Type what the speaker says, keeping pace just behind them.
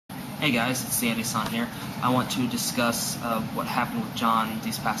Hey guys, it's Sandy-san here. I want to discuss what happened with John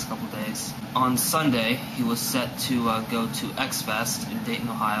these past couple days. On Sunday, he was set to go to X-Fest in Dayton,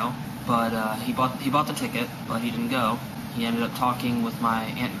 Ohio, but he bought the ticket, but he didn't go. He ended up talking with my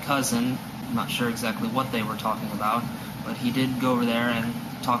aunt and cousin. I'm not sure exactly what they were talking about, but he did go over there and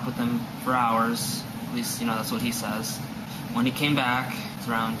talk with them for hours. At least, that's what he says. When he came back, it was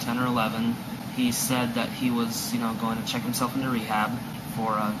around 10 or 11, he said that he was, going to check himself into rehab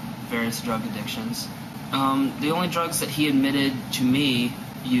for various drug addictions. The only drugs that he admitted to me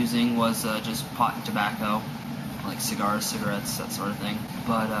using was just pot and tobacco, like cigars, cigarettes, that sort of thing.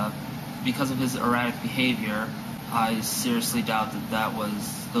 But because of his erratic behavior, I seriously doubt that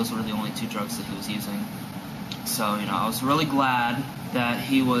those were the only two drugs that he was using. So, I was really glad that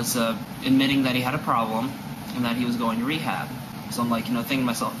he was admitting that he had a problem and that he was going to rehab. So I'm like, thinking to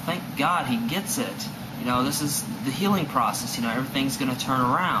myself, thank God he gets it. This is the healing process. Everything's going to turn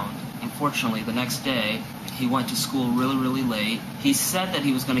around. Unfortunately, the next day, he went to school really, really late. He said that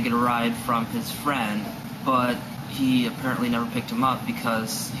he was going to get a ride from his friend, but he apparently never picked him up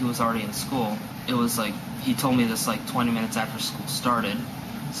because he was already in school. It was he told me this 20 minutes after school started.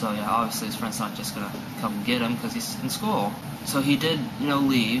 So yeah, obviously his friend's not just going to come get him because he's in school. So he did,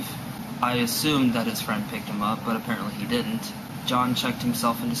 leave. I assumed that his friend picked him up, but apparently he didn't. John checked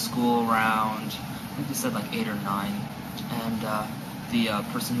himself into school around, I think he said 8 or 9, and the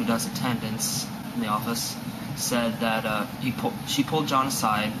person who does attendance in the office said that she pulled John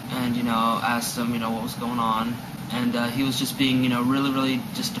aside and asked him what was going on, and he was just being really, really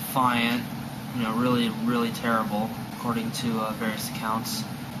just defiant, really, really terrible according to various accounts.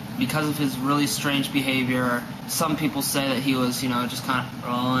 Because of his really strange behavior, some people say that he was just kind of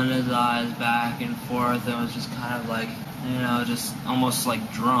rolling his eyes back and forth and was just kind of just almost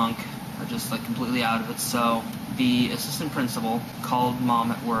drunk, or just completely out of it. So the assistant principal called Mom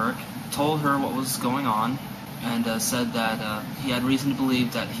at work, told her what was going on, and said that he had reason to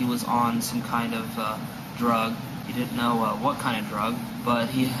believe that he was on some kind of drug. He didn't know what kind of drug, but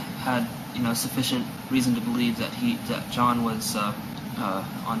he had sufficient reason to believe that John was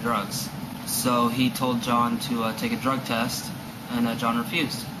on drugs. So he told John to take a drug test, and John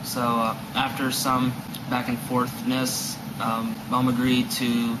refused. So after some back and forthness, Mom agreed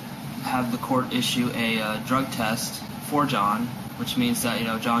to have the court issue a drug test for John, which means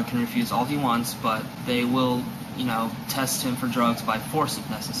that John can refuse all he wants, but they will test him for drugs by force if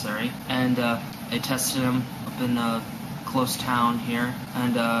necessary. And they tested him up in a close town here,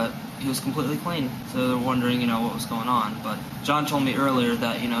 and he was completely clean. So they're wondering what was going on. But John told me earlier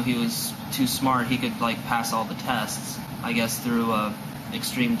that he was too smart. He could pass all the tests, I guess, through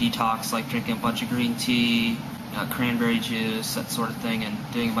extreme detox, like drinking a bunch of green tea, cranberry juice, that sort of thing, and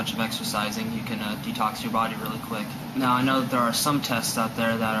doing a bunch of exercising. You can detox your body really quick. Now, I know that there are some tests out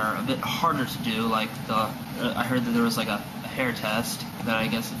there that are a bit harder to do, I heard that there was a hair test that I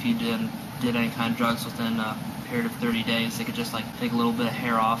guess if you did any kind of drugs within a period of 30 days, they could just take a little bit of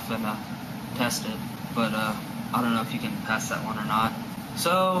hair off and test it. But I don't know if you can pass that one or not.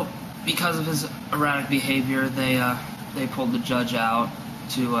 So because of his erratic behavior, they pulled the judge out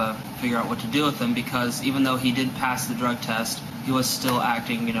to figure out what to do with him, because even though he did pass the drug test, he was still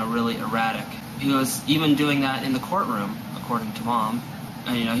acting, really erratic. He was even doing that in the courtroom, according to Mom.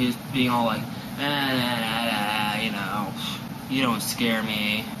 And, he was being all you don't scare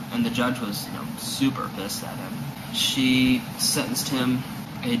me. And the judge was, super pissed at him. She sentenced him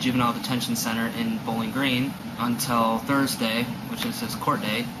a juvenile detention center in Bowling Green until Thursday, which is his court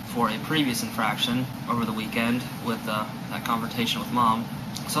date, for a previous infraction over the weekend with that confrontation with Mom.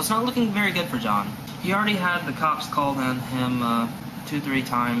 So it's not looking very good for John. He already had the cops called on him 2-3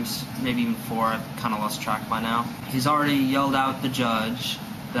 times, maybe even 4. I've kind of lost track by now. He's already yelled out the judge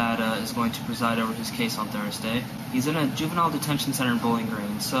that is going to preside over his case on Thursday. He's in a juvenile detention center in Bowling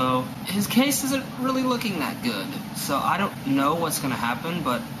Green, so his case isn't really looking that good. So I don't know what's going to happen,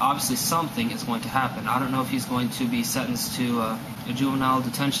 but obviously something is going to happen. I don't know if he's going to be sentenced to a juvenile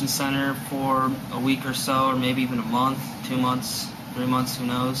detention center for a week or so, or maybe even a month, 2 months, 3 months, who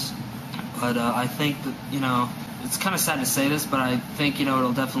knows. But I think that, it's kind of sad to say this, but I think,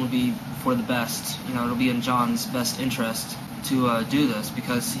 it'll definitely be for the best. It'll be in John's best interest to do this,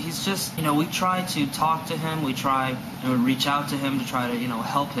 because he's just, we try to talk to him, we try reach out to him to try to,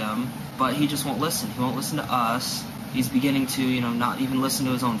 help him, but he just won't listen. He won't listen to us. He's beginning to, not even listen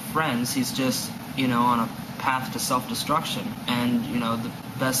to his own friends. He's just, on a path to self-destruction. And, the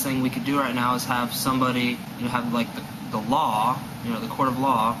best thing we could do right now is have somebody, have the law, the court of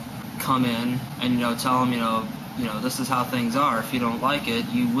law, come in and, tell him, this is how things are. If you don't like it,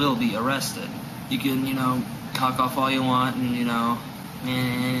 you will be arrested. You can, talk off all you want and,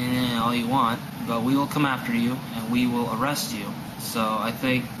 all you want, but we will come after you and we will arrest you. So I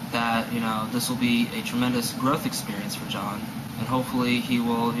think that, this will be a tremendous growth experience for John, and hopefully he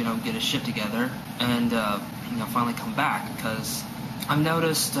will, get his shit together and, finally come back, because I've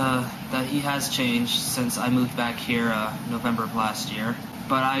noticed that he has changed since I moved back here November of last year.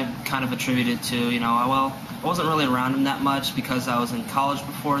 But I kind of attribute it to, I wasn't really around him that much because I was in college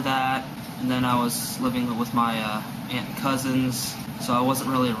before that, and then I was living with my aunt and cousins, so I wasn't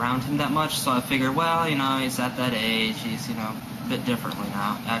really around him that much. So I figured, well, he's at that age, he's, a bit differently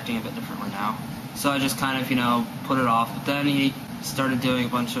now, acting a bit differently now. So I just kind of, put it off. But then he started doing a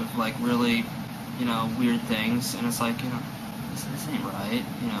bunch of, really, weird things, and it's like, this ain't right,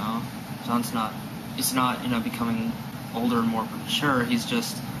 John's not, he's not, becoming older and more mature. He's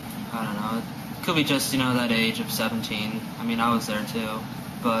just, I don't know, it could be just, that age of 17. I mean, I was there too,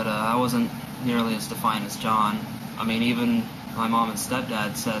 but I wasn't nearly as defiant as John. I mean, even my mom and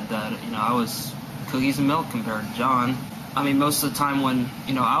stepdad said that, I was cookies and milk compared to John. I mean, most of the time when,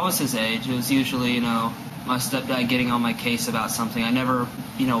 I was his age, it was usually, my stepdad getting on my case about something. I never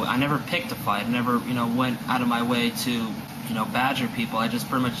picked a fight. I never, went out of my way to, badger people. I just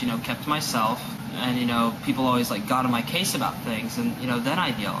pretty much, kept to myself. And, people always, got on my case about things. And, then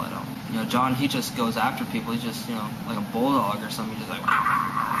I'd yell at them. John, he just goes after people. He's just, like a bulldog or something. He's just like,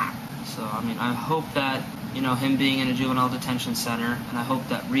 ah! So, I mean, I hope that, him being in a juvenile detention center, and I hope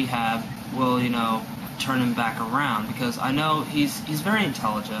that rehab will, turn him back around, because I know he's very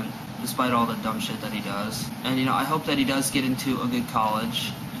intelligent, despite all the dumb shit that he does. And, I hope that he does get into a good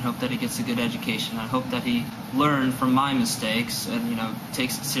college, and hope that he gets a good education. I hope that he learned from my mistakes and,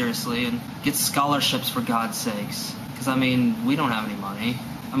 takes it seriously and gets scholarships, for God's sakes. Because, I mean, we don't have any money.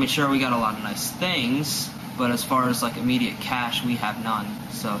 I mean, sure, we got a lot of nice things, but as far as, immediate cash, we have none.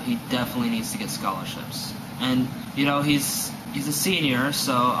 So he definitely needs to get scholarships. And, he's a senior,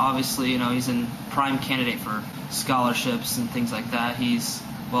 so obviously, he's in prime candidate for scholarships and things like that. He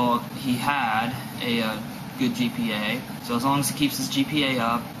had a good GPA, so as long as he keeps his GPA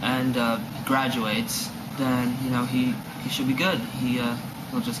up and graduates, then, he should be good.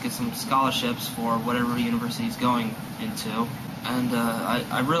 He'll just get some scholarships for whatever university he's going into, and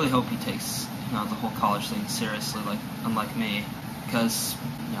I really hope he takes, the whole college thing seriously, unlike me, because,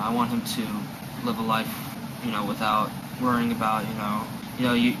 I want him to live a life, without worrying about,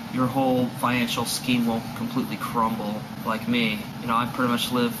 your whole financial scheme won't completely crumble like me. I pretty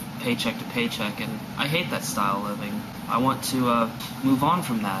much live paycheck to paycheck, and I hate that style of living. I want to move on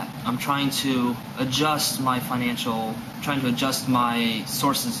from that. I'm trying to adjust my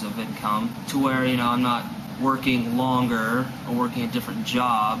sources of income to where, I'm not working longer or working a different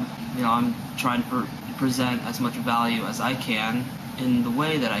job. I'm trying to present as much value as I can in the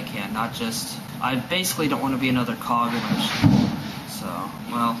way that I can, not just, I basically don't want to be another cog in a machine. So,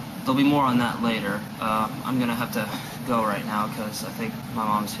 well, there'll be more on that later. I'm going to have to go right now because I think my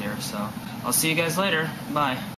mom's here. So I'll see you guys later. Bye.